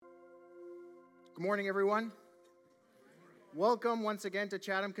Good morning, everyone. Welcome once again to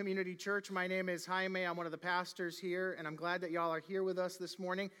Chatham Community Church. My name is Jaime. I'm one of the pastors here, and I'm glad that y'all are here with us this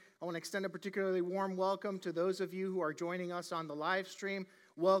morning. I want to extend a particularly warm welcome to those of you who are joining us on the live stream.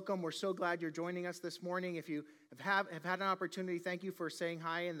 Welcome. We're so glad you're joining us this morning. If you have had an opportunity, thank you for saying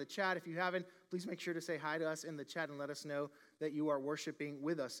hi in the chat. If you haven't, please make sure to say hi to us in the chat and let us know that you are worshiping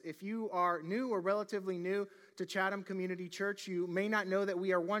with us. If you are new or relatively new to Chatham Community Church, you may not know that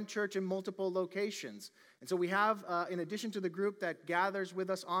we are one church in multiple locations. And so we have, in addition to the group that gathers with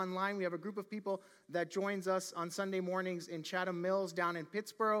us online, we have a group of people that joins us on Sunday mornings in Chatham Mills down in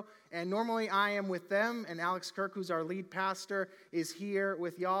Pittsboro. And normally I am with them, and Alex Kirk, who's our lead pastor, is here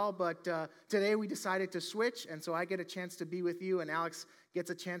with y'all. But today we decided to switch, and so I get a chance to be with you, and Alex gets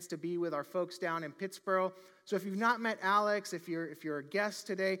a chance to be with our folks down in Pittsboro. So if you've not met Alex, if you're a guest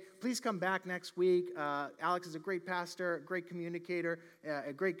today, please come back next week. Alex is a great pastor, a great communicator,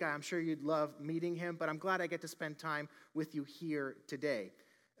 a great guy. I'm sure you'd love meeting him, but I'm glad I get to spend time with you here today.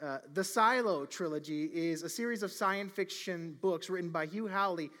 The Silo trilogy is a series of science fiction books written by Hugh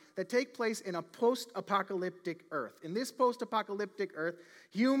Howley that take place in a post-apocalyptic Earth. In this post-apocalyptic Earth,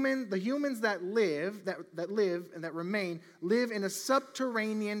 the humans that live and that remain live in a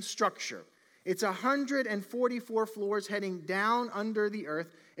subterranean structure. It's 144 floors heading down under the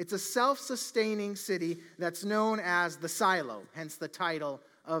earth. It's a self-sustaining city that's known as the Silo, hence the title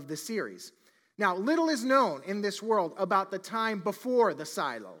of the series. Now, little is known in this world about the time before the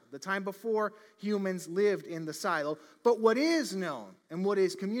Silo, the time before humans lived in the Silo. But what is known and what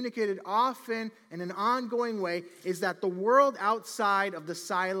is communicated often in an ongoing way is that the world outside of the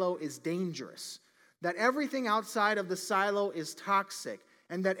Silo is dangerous, that everything outside of the Silo is toxic,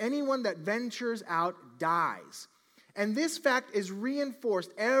 and that anyone that ventures out dies. And this fact is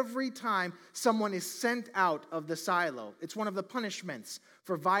reinforced every time someone is sent out of the Silo. It's one of the punishments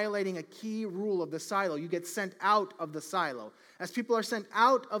for violating a key rule of the Silo. You get sent out of the Silo. As people are sent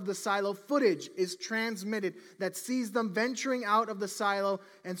out of the Silo, footage is transmitted that sees them venturing out of the Silo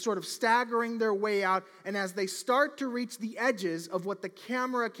and sort of staggering their way out. And as they start to reach the edges of what the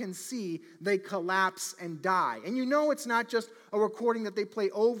camera can see, they collapse and die. And you know it's not just a recording that they play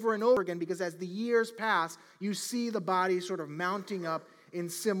over and over again, because as the years pass, you see the bodies sort of mounting up in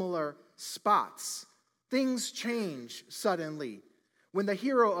similar spots. Things change suddenly when the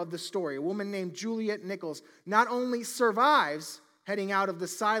hero of the story, a woman named Juliet Nichols, not only survives heading out of the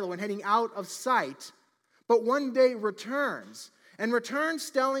Silo and heading out of sight, but one day returns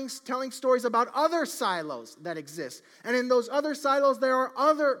telling stories about other silos that exist. And in those other silos, there are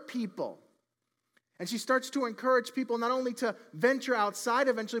other people. And she starts to encourage people not only to venture outside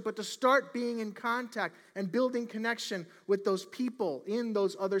eventually, but to start being in contact and building connection with those people in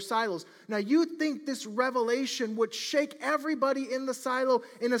those other silos. Now, you'd think this revelation would shake everybody in the silo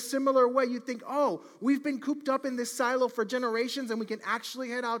in a similar way. You'd think, oh, we've been cooped up in this silo for generations and we can actually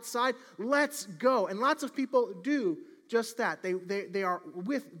head outside. Let's go. And lots of people do just that. They are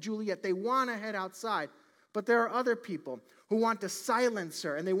with Juliet. They want to head outside. But there are other people who want to silence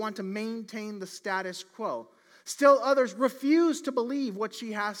her and they want to maintain the status quo. Still others refuse to believe what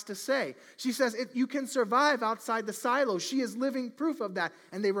she has to say. She says, you can survive outside the silo. She is living proof of that,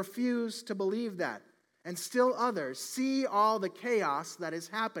 and they refuse to believe that. And still others see all the chaos that is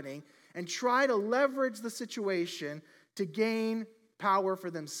happening and try to leverage the situation to gain power for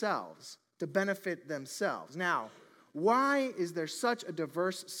themselves, to benefit themselves. Now, why is there such a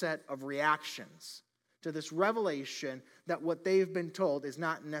diverse set of reactions to this revelation that what they've been told is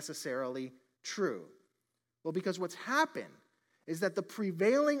not necessarily true? Well, because what's happened is that the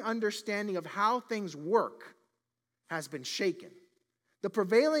prevailing understanding of how things work has been shaken. The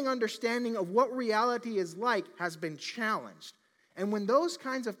prevailing understanding of what reality is like has been challenged. And when those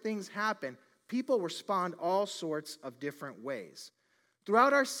kinds of things happen, people respond all sorts of different ways.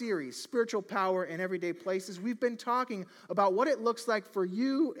 Throughout our series, Spiritual Power in Everyday Places, we've been talking about what it looks like for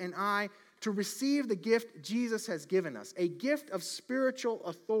you and I to receive the gift Jesus has given us, a gift of spiritual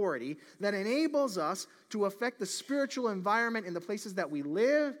authority that enables us to affect the spiritual environment in the places that we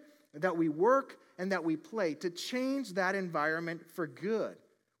live, that we work, and that we play, to change that environment for good.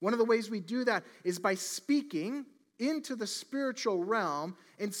 One of the ways we do that is by speaking into the spiritual realm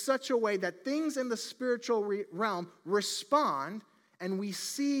in such a way that things in the spiritual realm respond, and we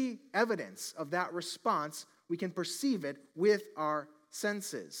see evidence of that response. We can perceive it with our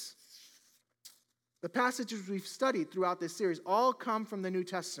senses. The passages we've studied throughout this series all come from the New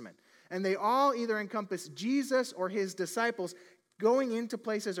Testament, and they all either encompass Jesus or his disciples going into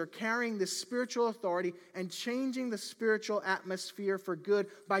places or carrying this spiritual authority and changing the spiritual atmosphere for good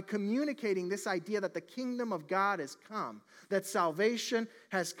by communicating this idea that the kingdom of God has come, that salvation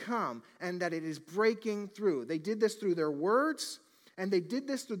has come, and that it is breaking through. They did this through their words, and they did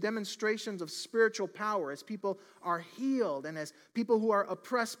this through demonstrations of spiritual power as people are healed and as people who are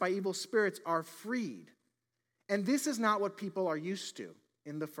oppressed by evil spirits are freed. And this is not what people are used to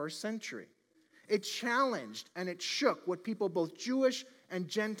in the first century. It challenged and it shook what people, both Jewish and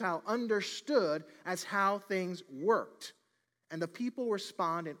Gentile, understood as how things worked. And the people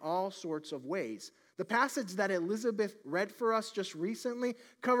respond in all sorts of ways. The passage that Elizabeth read for us just recently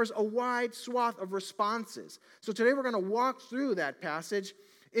covers a wide swath of responses. So today we're going to walk through that passage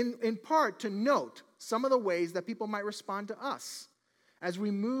in part to note some of the ways that people might respond to us as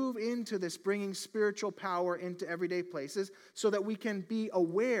we move into this bringing spiritual power into everyday places so that we can be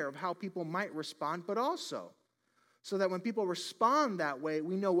aware of how people might respond, but also so that when people respond that way,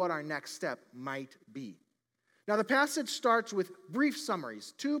 we know what our next step might be. Now, the passage starts with brief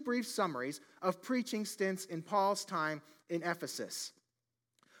summaries, 2 brief summaries of preaching stints in Paul's time in Ephesus.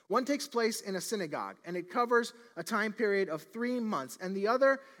 One takes place in a synagogue, and it covers a time period of 3 months. And the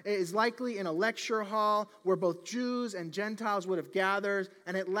other is likely in a lecture hall where both Jews and Gentiles would have gathered,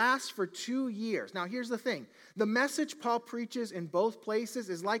 and it lasts for 2 years. Now, here's the thing. The message Paul preaches in both places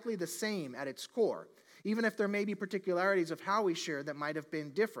is likely the same at its core, even if there may be particularities of how he shared that might have been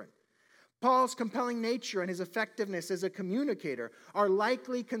different. Paul's compelling nature and his effectiveness as a communicator are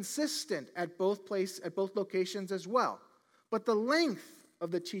likely consistent at both locations as well. But the length of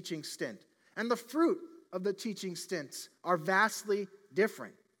the teaching stint and the fruit of the teaching stints are vastly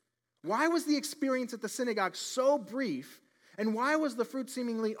different. Why was the experience at the synagogue so brief, and why was the fruit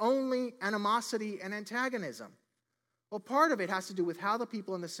seemingly only animosity and antagonism? Well, part of it has to do with how the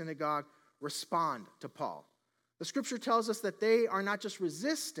people in the synagogue respond to Paul. The scripture tells us that they are not just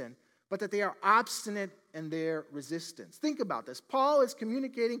resistant, but that they are obstinate in their resistance. Think about this. Paul is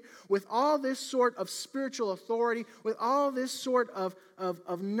communicating with all this sort of spiritual authority, with all this sort of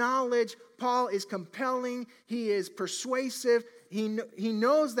knowledge. Paul is compelling. He is persuasive. He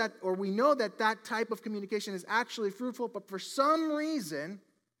knows that, or we know that that type of communication is actually fruitful, but for some reason,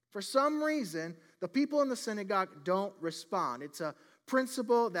 the people in the synagogue don't respond. It's a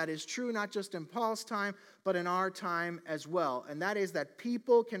principle that is true not just in Paul's time, but in our time as well. And that is that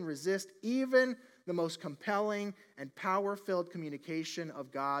people can resist even the most compelling and power-filled communication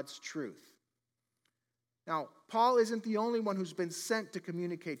of God's truth. Now, Paul isn't the only one who's been sent to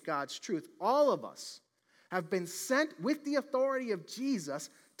communicate God's truth. All of us have been sent with the authority of Jesus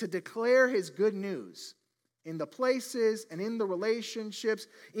to declare his good news in the places and in the relationships,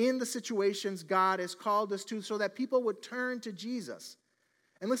 in the situations God has called us to, so that people would turn to Jesus.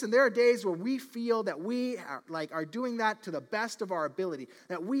 And listen, there are days where we feel that we are doing that to the best of our ability,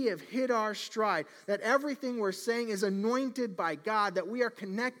 that we have hit our stride, that everything we're saying is anointed by God, that we are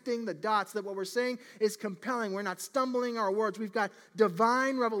connecting the dots, that what we're saying is compelling. We're not stumbling our words. We've got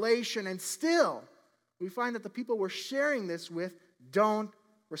divine revelation, and still we find that the people we're sharing this with don't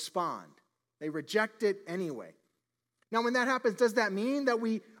respond. They reject it anyway. Now, when that happens, does that mean that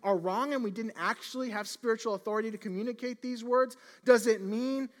we are wrong and we didn't actually have spiritual authority to communicate these words? Does it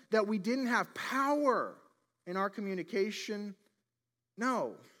mean that we didn't have power in our communication?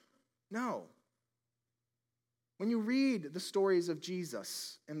 No. When you read the stories of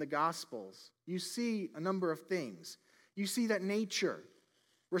Jesus in the Gospels, you see a number of things. You see that nature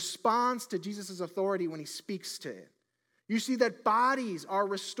responds to Jesus' authority when he speaks to it. You see that bodies are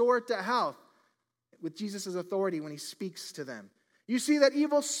restored to health with Jesus' authority when he speaks to them. You see that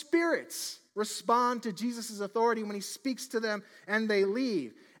evil spirits respond to Jesus' authority when he speaks to them and they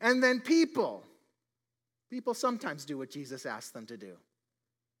leave. And then people sometimes do what Jesus asks them to do.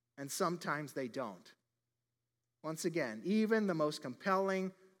 And sometimes they don't. Once again, even the most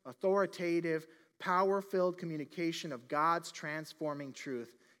compelling, authoritative, power-filled communication of God's transforming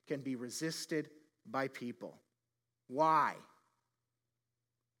truth can be resisted by people. Why?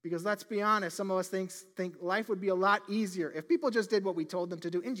 Because let's be honest, some of us think life would be a lot easier if people just did what we told them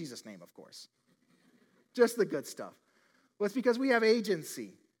to do, in Jesus' name, of course. Just the good stuff. Well, it's because we have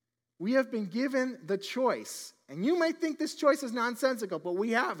agency. We have been given the choice. And you might think this choice is nonsensical, but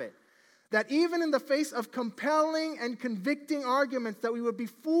we have it. That even in the face of compelling and convicting arguments that we would be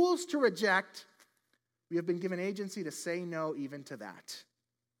fools to reject, we have been given agency to say no even to that.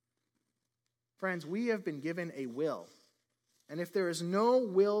 Friends, we have been given a will. And if there is no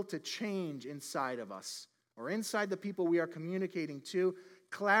will to change inside of us or inside the people we are communicating to,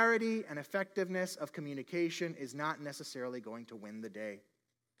 clarity and effectiveness of communication is not necessarily going to win the day.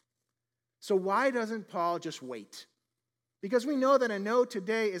 So why doesn't Paul just wait? Because we know that a no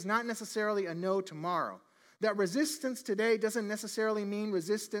today is not necessarily a no tomorrow. That resistance today doesn't necessarily mean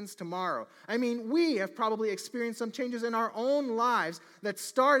resistance tomorrow. I mean, we have probably experienced some changes in our own lives that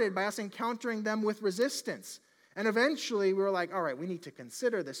started by us encountering them with resistance. And eventually we were like, all right, we need to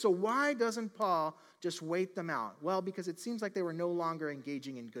consider this. So why doesn't Paul just wait them out? Well, because it seems like they were no longer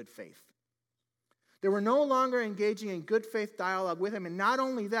engaging in good faith. They were no longer engaging in good faith dialogue with him. And not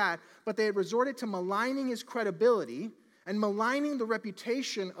only that, but they had resorted to maligning his credibility and maligning the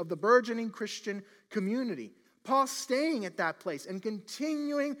reputation of the burgeoning Christian community. Paul staying at that place and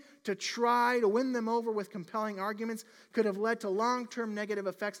continuing to try to win them over with compelling arguments could have led to long-term negative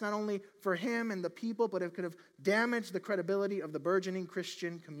effects, not only for him and the people, but it could have damaged the credibility of the burgeoning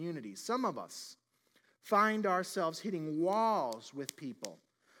Christian community. Some of us find ourselves hitting walls with people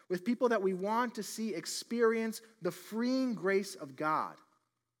that we want to see experience the freeing grace of God.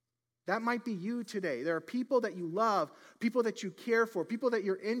 That might be you today. There are people that you love, people that you care for, people that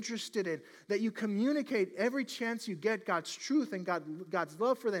you're interested in, that you communicate every chance you get God's truth and God's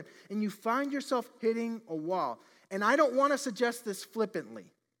love for them, and you find yourself hitting a wall. And I don't want to suggest this flippantly,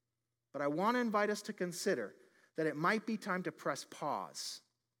 but I want to invite us to consider that it might be time to press pause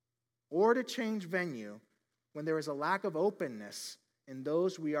or to change venue when there is a lack of openness in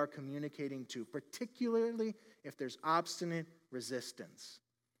those we are communicating to, particularly if there's obstinate resistance.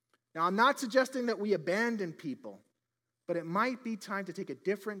 Now, I'm not suggesting that we abandon people, but it might be time to take a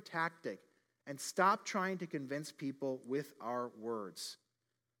different tactic and stop trying to convince people with our words.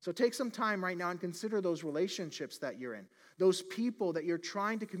 So take some time right now and consider those relationships that you're in, those people that you're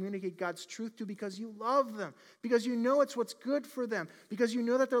trying to communicate God's truth to because you love them, because you know it's what's good for them, because you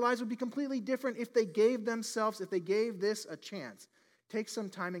know that their lives would be completely different if they gave this a chance. Take some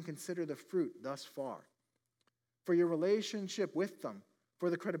time and consider the fruit thus far. For your relationship with them, for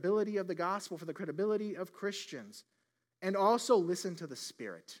the credibility of the gospel, for the credibility of Christians, and also listen to the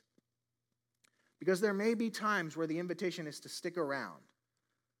Spirit. Because there may be times where the invitation is to stick around,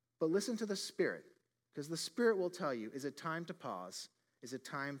 but listen to the Spirit, because the Spirit will tell you, is it time to pause? Is it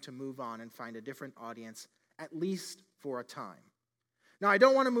time to move on and find a different audience, at least for a time? Now, I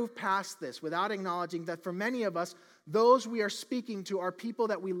don't want to move past this without acknowledging that for many of us, those we are speaking to are people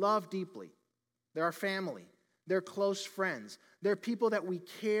that we love deeply. They're our family. They're close friends. They're people that we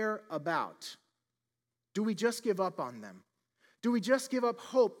care about. Do we just give up on them? Do we just give up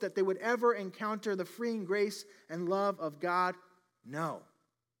hope that they would ever encounter the freeing grace and love of God? No.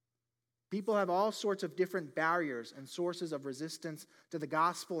 People have all sorts of different barriers and sources of resistance to the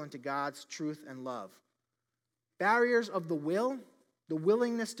gospel and to God's truth and love. Barriers of the will, the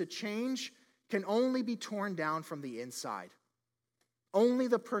willingness to change, can only be torn down from the inside. Only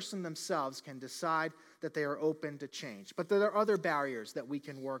the person themselves can decide that they are open to change. But there are other barriers that we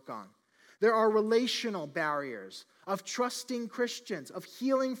can work on. There are relational barriers of trusting Christians, of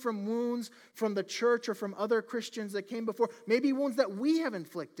healing from wounds from the church or from other Christians that came before, maybe wounds that we have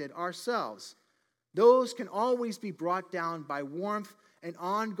inflicted ourselves. Those can always be brought down by warmth and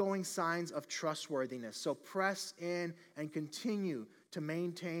ongoing signs of trustworthiness. So press in and continue to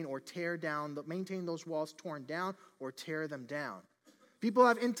maintain those walls torn down or tear them down. People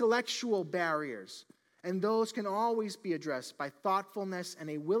have intellectual barriers, and those can always be addressed by thoughtfulness and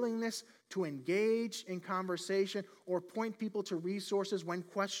a willingness to engage in conversation or point people to resources when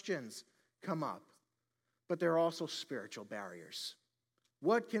questions come up. But there are also spiritual barriers.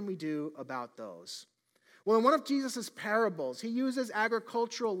 What can we do about those? Well, in one of Jesus' parables, he uses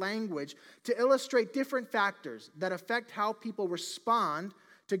agricultural language to illustrate different factors that affect how people respond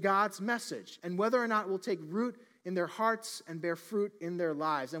to God's message and whether or not it will take root in their hearts and bear fruit in their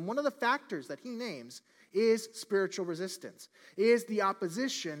lives. And one of the factors that he names is spiritual resistance, is the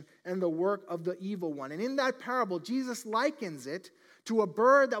opposition and the work of the evil one. And in that parable, Jesus likens it to a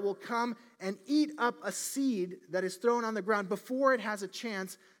bird that will come and eat up a seed that is thrown on the ground before it has a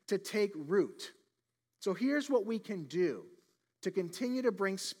chance to take root. So here's what we can do to continue to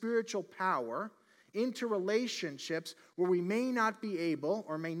bring spiritual power into relationships where we may not be able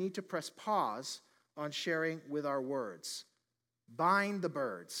or may need to press pause on sharing with our words. Bind the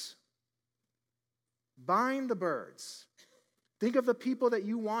birds. Bind the birds. Think of the people that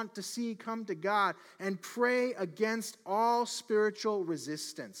you want to see come to God and pray against all spiritual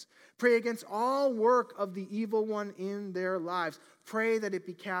resistance. Pray against all work of the evil one in their lives. Pray that it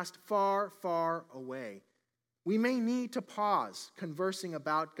be cast far, far away. We may need to pause conversing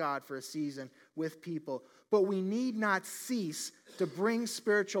about God for a season with people, but we need not cease to bring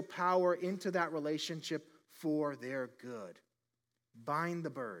spiritual power into that relationship for their good. Bind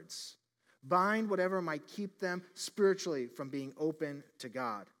the birds. Bind whatever might keep them spiritually from being open to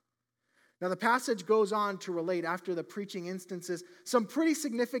God. Now, the passage goes on to relate, after the preaching instances, some pretty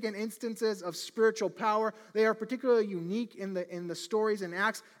significant instances of spiritual power. They are particularly unique in the stories in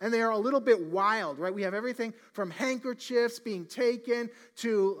Acts, and they are a little bit wild, right? We have everything from handkerchiefs being taken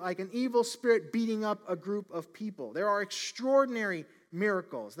to like an evil spirit beating up a group of people. There are extraordinary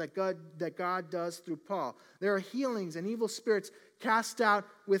miracles that God does through Paul. There are healings and evil spirits cast out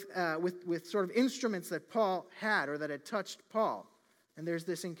with sort of instruments that Paul had or that had touched Paul. And there's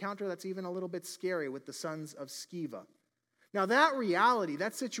this encounter that's even a little bit scary with the sons of Sceva. Now that reality,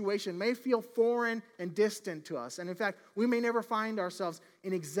 that situation may feel foreign and distant to us. And in fact, we may never find ourselves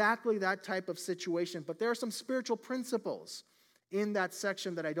in exactly that type of situation. But there are some spiritual principles in that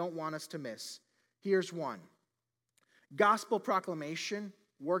section that I don't want us to miss. Here's one. Gospel proclamation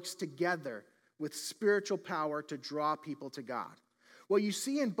works together with spiritual power to draw people to God. What you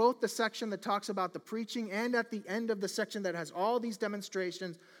see in both the section that talks about the preaching and at the end of the section that has all these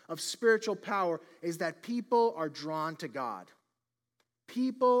demonstrations of spiritual power is that people are drawn to God.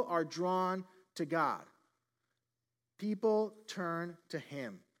 People are drawn to God. People turn to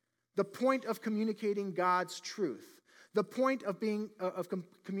Him. The point of communicating God's truth. The point of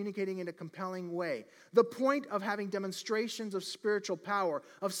communicating in a compelling way. The point of having demonstrations of spiritual power,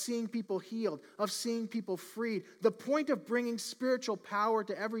 of seeing people healed, of seeing people freed. The point of bringing spiritual power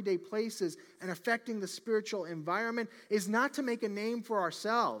to everyday places and affecting the spiritual environment is not to make a name for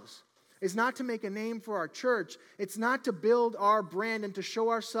ourselves. It's not to make a name for our church. It's not to build our brand and to show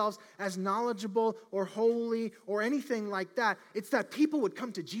ourselves as knowledgeable or holy or anything like that. It's that people would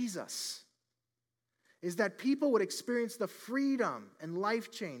come to Jesus. Is that people would experience the freedom and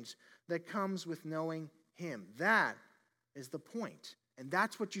life change that comes with knowing Him. That is the point. And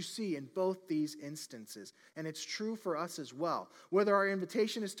that's what you see in both these instances. And it's true for us as well. Whether our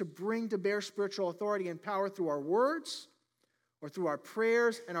invitation is to bring to bear spiritual authority and power through our words or through our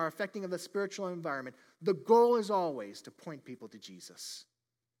prayers and our affecting of the spiritual environment, the goal is always to point people to Jesus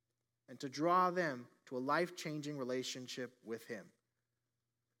and to draw them to a life-changing relationship with Him.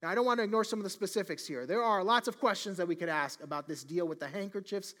 Now, I don't want to ignore some of the specifics here. There are lots of questions that we could ask about this deal with the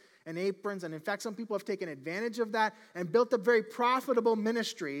handkerchiefs and aprons. And in fact, some people have taken advantage of that and built up very profitable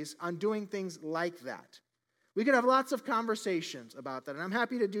ministries on doing things like that. We could have lots of conversations about that. And I'm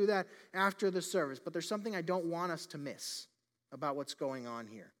happy to do that after the service. But there's something I don't want us to miss about what's going on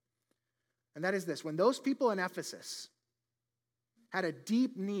here. And that is this. When those people in Ephesus had a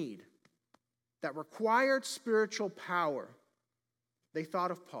deep need that required spiritual power, they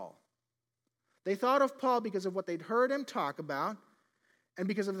thought of Paul. They thought of Paul because of what they'd heard him talk about and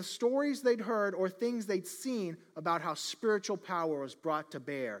because of the stories they'd heard or things they'd seen about how spiritual power was brought to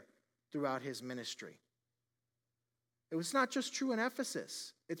bear throughout his ministry. It was not just true in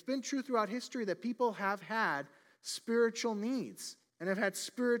Ephesus. It's been true throughout history that people have had spiritual needs and have had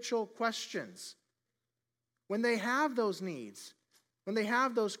spiritual questions. When they have those needs, when they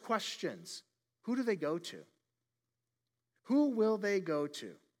have those questions, who do they go to? Who will they go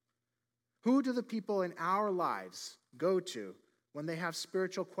to? Who do the people in our lives go to when they have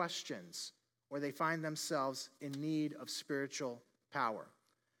spiritual questions or they find themselves in need of spiritual power?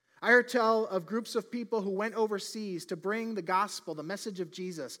 I heard tell of groups of people who went overseas to bring the gospel, the message of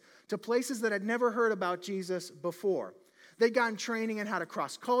Jesus, to places that had never heard about Jesus before. They'd gotten training in how to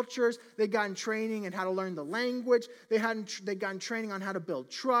cross cultures. They'd gotten training in how to learn the language. They'd gotten training on how to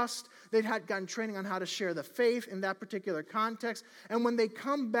build trust. They'd gotten training on how to share the faith in that particular context. And when they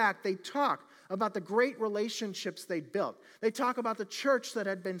come back, they talk about the great relationships they'd built. They talk about the church that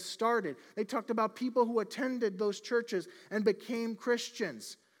had been started. They talked about people who attended those churches and became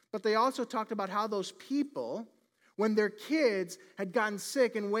Christians. But they also talked about how those people, when their kids had gotten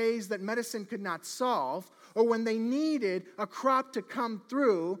sick in ways that medicine could not solve, or when they needed a crop to come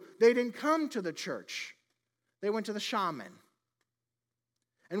through, they didn't come to the church. They went to the shaman.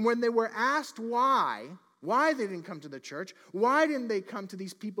 And when they were asked why they didn't come to the church, why didn't they come to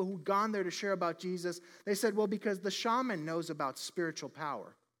these people who'd gone there to share about Jesus, they said, well, because the shaman knows about spiritual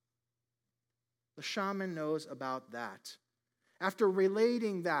power. The shaman knows about that. After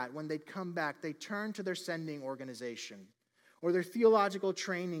relating that, when they'd come back, they'd turn to their sending organization or their theological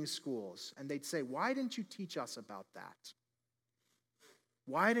training schools, and they'd say, why didn't you teach us about that?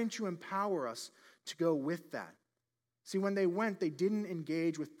 Why didn't you empower us to go with that? See, when they went, they didn't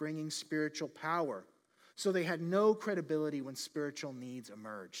engage with bringing spiritual power, so they had no credibility when spiritual needs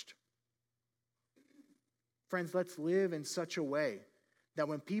emerged. Friends, let's live in such a way that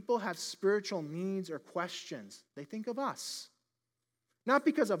when people have spiritual needs or questions, they think of us. Not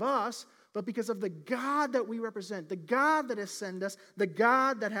because of us, but because of the God that we represent, the God that has sent us, the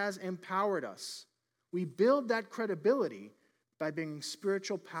God that has empowered us. We build that credibility by bringing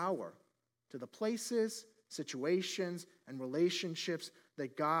spiritual power to the places, situations, and relationships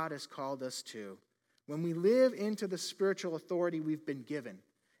that God has called us to. When we live into the spiritual authority we've been given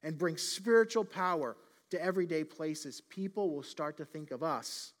and bring spiritual power to everyday places, people will start to think of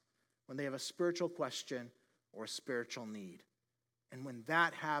us when they have a spiritual question or a spiritual need. And when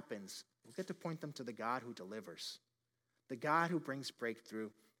that happens, we'll get to point them to the God who delivers, the God who brings breakthrough,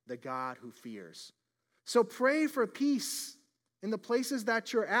 the God who fears. So pray for peace in the places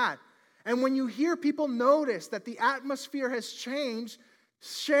that you're at. And when you hear people notice that the atmosphere has changed,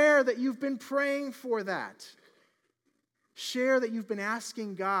 share that you've been praying for that. Share that you've been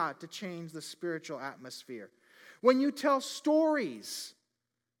asking God to change the spiritual atmosphere. When you tell stories,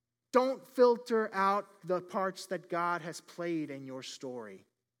 don't filter out the parts that God has played in your story.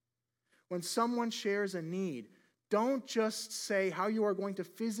 When someone shares a need, don't just say how you are going to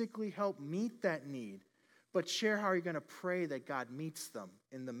physically help meet that need, but share how you're going to pray that God meets them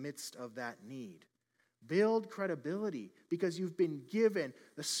in the midst of that need. Build credibility because you've been given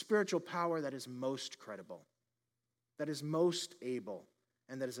the spiritual power that is most credible, that is most able,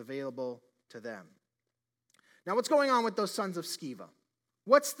 and that is available to them. Now, what's going on with those sons of Sceva?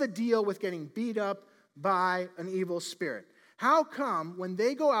 What's the deal with getting beat up by an evil spirit? How come when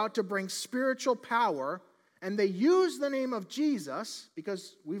they go out to bring spiritual power and they use the name of Jesus,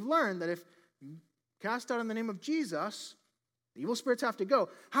 because we've learned that if you cast out in the name of Jesus, the evil spirits have to go,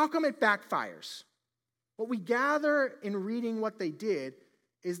 how come it backfires? What we gather in reading what they did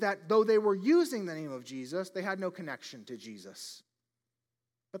is that though they were using the name of Jesus, they had no connection to Jesus.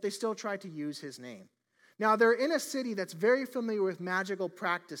 But they still tried to use his name. Now, they're in a city that's very familiar with magical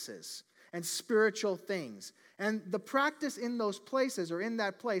practices and spiritual things. And the practice in those places, or in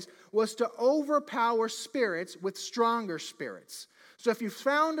that place, was to overpower spirits with stronger spirits. So if you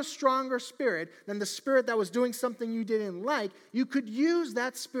found a stronger spirit than the spirit that was doing something you didn't like, you could use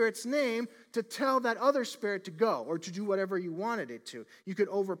that spirit's name to tell that other spirit to go or to do whatever you wanted it to. You could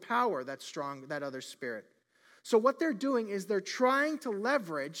overpower that other spirit. So what they're doing is they're trying to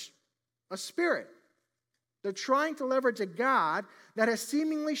leverage a spirit. They're trying to leverage a God that has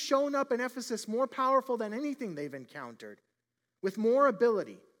seemingly shown up in Ephesus more powerful than anything they've encountered, with more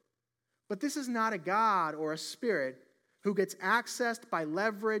ability. But this is not a God or a spirit who gets accessed by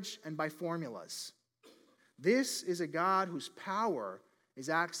leverage and by formulas. This is a God whose power is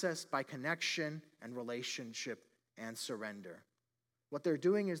accessed by connection and relationship and surrender. What they're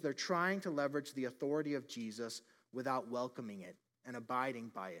doing is they're trying to leverage the authority of Jesus without welcoming it and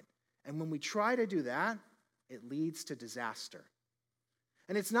abiding by it. And when we try to do that, it leads to disaster.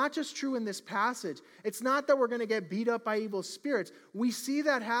 And it's not just true in this passage. It's not that we're going to get beat up by evil spirits. We see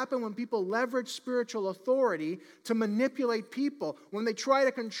that happen when people leverage spiritual authority to manipulate people, when they try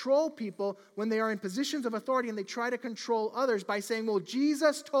to control people, when they are in positions of authority and they try to control others by saying, well,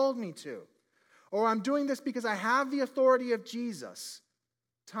 Jesus told me to. Or I'm doing this because I have the authority of Jesus.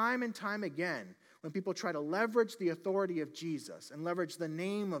 Time and time again, when people try to leverage the authority of Jesus and leverage the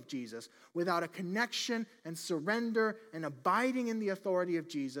name of Jesus without a connection and surrender and abiding in the authority of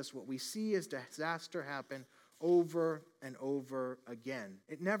Jesus, what we see is disaster happen over and over again.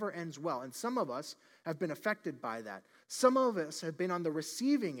 It never ends well. And some of us have been affected by that. Some of us have been on the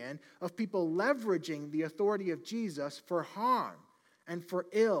receiving end of people leveraging the authority of Jesus for harm and for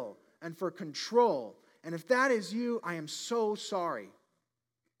ill and for control. And if that is you, I am so sorry.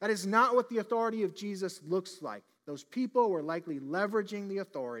 That is not what the authority of Jesus looks like. Those people were likely leveraging the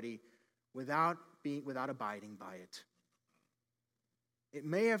authority without abiding by it. It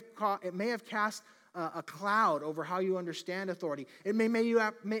may have cast a cloud over how you understand authority. It may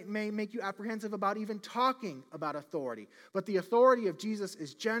make you apprehensive about even talking about authority. But the authority of Jesus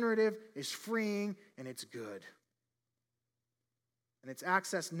is generative, is freeing, and it's good. And it's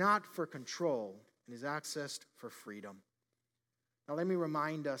accessed not for control, it is accessed for freedom. Now let me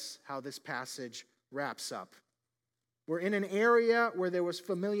remind us how this passage wraps up. We're in an area where there was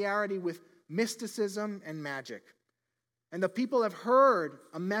familiarity with mysticism and magic. And the people have heard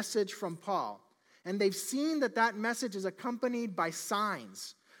a message from Paul. And they've seen that message is accompanied by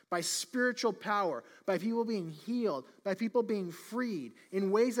signs, by spiritual power, by people being healed, by people being freed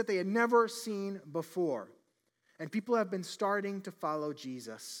in ways that they had never seen before. And people have been starting to follow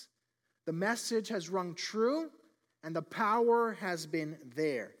Jesus. The message has rung true, and the power has been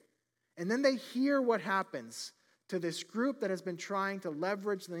there. And then they hear what happens to this group that has been trying to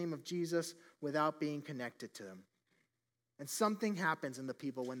leverage the name of Jesus without being connected to them. And something happens in the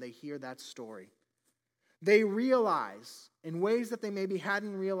people when they hear that story. They realize, in ways that they maybe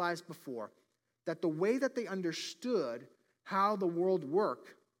hadn't realized before, that the way that they understood how the world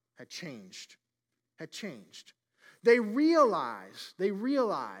worked had changed. They realized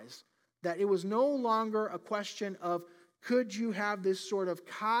That it was no longer a question of could you have this sort of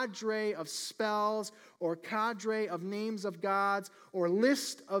cadre of spells or cadre of names of gods or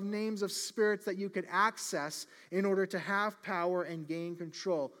list of names of spirits that you could access in order to have power and gain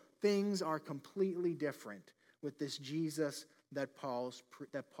control. Things are completely different with this Jesus that Paul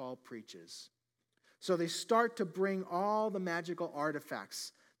preaches. So they start to bring all the magical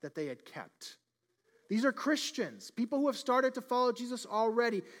artifacts that they had kept. These are Christians, people who have started to follow Jesus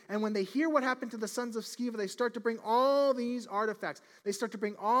already. And when they hear what happened to the sons of Sceva, they start to bring all these artifacts. They start to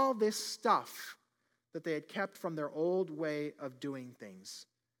bring all this stuff that they had kept from their old way of doing things.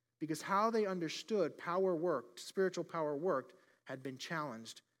 Because how they understood power worked, spiritual power worked, had been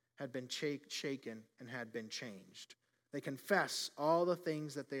challenged, had been shaken, and had been changed. They confess all the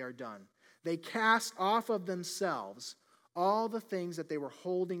things that they are done. They cast off of themselves all the things that they were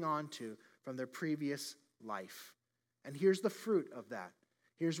holding on to from their previous life. And here's the fruit of that.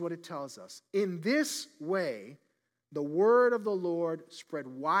 Here's what it tells us. In this way, the word of the Lord spread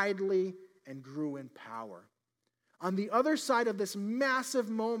widely and grew in power. On the other side of this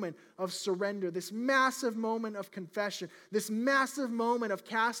massive moment of surrender, this massive moment of confession, this massive moment of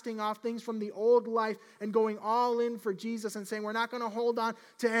casting off things from the old life and going all in for Jesus and saying we're not going to hold on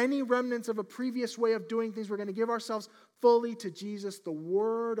to any remnants of a previous way of doing things. We're going to give ourselves fully to Jesus. The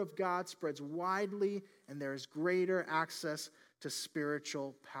word of God spreads widely and there is greater access to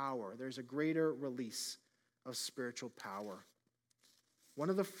spiritual power. There's a greater release of spiritual power. One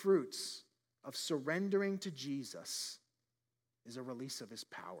of the fruits of surrendering to Jesus is a release of his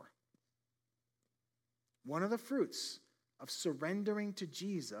power. One of the fruits of surrendering to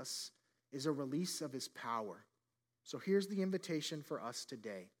Jesus is a release of his power. So here's the invitation for us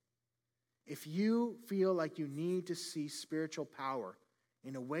today. If you feel like you need to see spiritual power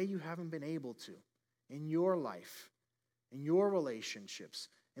in a way you haven't been able to, in your life, in your relationships,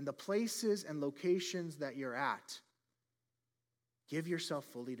 in the places and locations that you're at, give yourself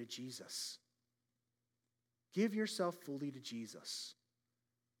fully to Jesus. Give yourself fully to Jesus.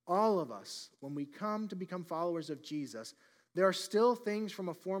 All of us, when we come to become followers of Jesus, there are still things from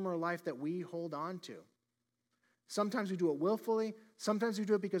a former life that we hold on to. Sometimes we do it willfully. Sometimes we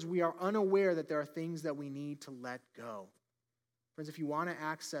do it because we are unaware that there are things that we need to let go. Friends, if you want to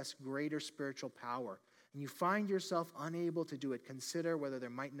access greater spiritual power and you find yourself unable to do it, consider whether there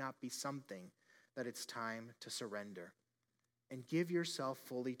might not be something that it's time to surrender. And give yourself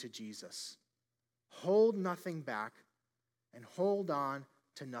fully to Jesus. Hold nothing back and hold on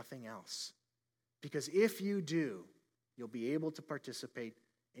to nothing else. Because if you do, you'll be able to participate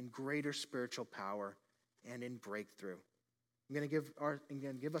in greater spiritual power and in breakthrough. I'm going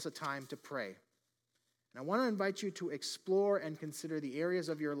to give us a time to pray. And I want to invite you to explore and consider the areas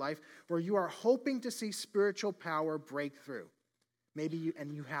of your life where you are hoping to see spiritual power break through. Maybe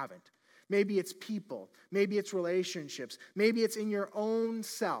you haven't. Maybe it's people. Maybe it's relationships. Maybe it's in your own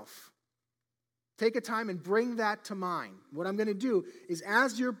self. Take a time and bring that to mind. What I'm going to do is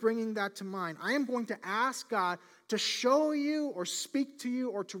as you're bringing that to mind, I am going to ask God to show you or speak to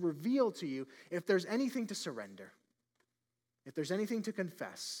you or to reveal to you if there's anything to surrender, if there's anything to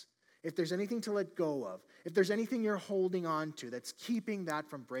confess, if there's anything to let go of, if there's anything you're holding on to that's keeping that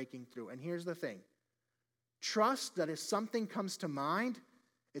from breaking through. And here's the thing. Trust that if something comes to mind,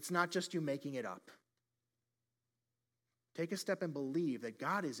 it's not just you making it up. Take a step and believe that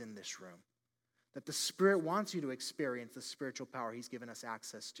God is in this room. That the Spirit wants you to experience the spiritual power he's given us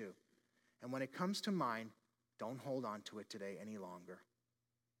access to. And when it comes to mind, don't hold on to it today any longer.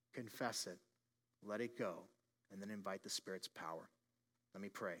 Confess it, let it go, and then invite the Spirit's power. Let me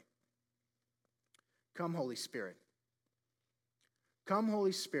pray. Come, Holy Spirit. Come,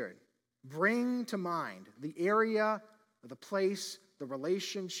 Holy Spirit. Bring to mind the area, the place, the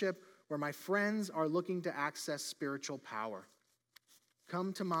relationship where my friends are looking to access spiritual power.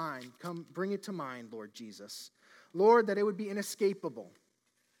 Come to mind, bring it to mind, Lord Jesus. Lord, that it would be inescapable.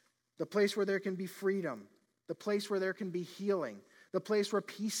 The place where there can be freedom. The place where there can be healing. The place where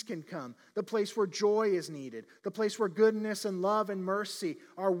peace can come. The place where joy is needed. The place where goodness and love and mercy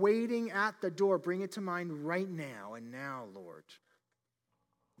are waiting at the door. Bring it to mind right now. And now, Lord.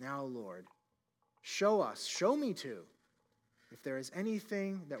 Now, Lord. Show us, show me too, if there is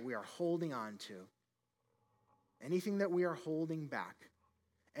anything that we are holding on to. Anything that we are holding back.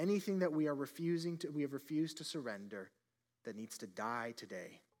 Anything that we have refused to surrender that needs to die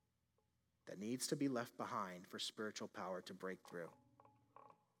today, that needs to be left behind for spiritual power to break through.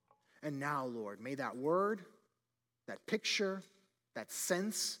 And now, Lord, may that word, that picture, that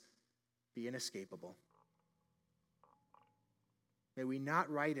sense be inescapable. May we not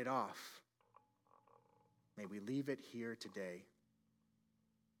write it off. May we leave it here today.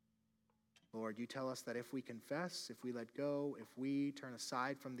 Lord, you tell us that if we confess, if we let go, if we turn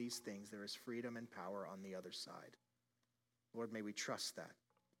aside from these things, there is freedom and power on the other side. Lord, may we trust that.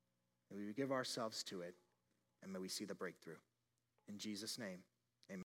 May we give ourselves to it, and may we see the breakthrough. In Jesus' name.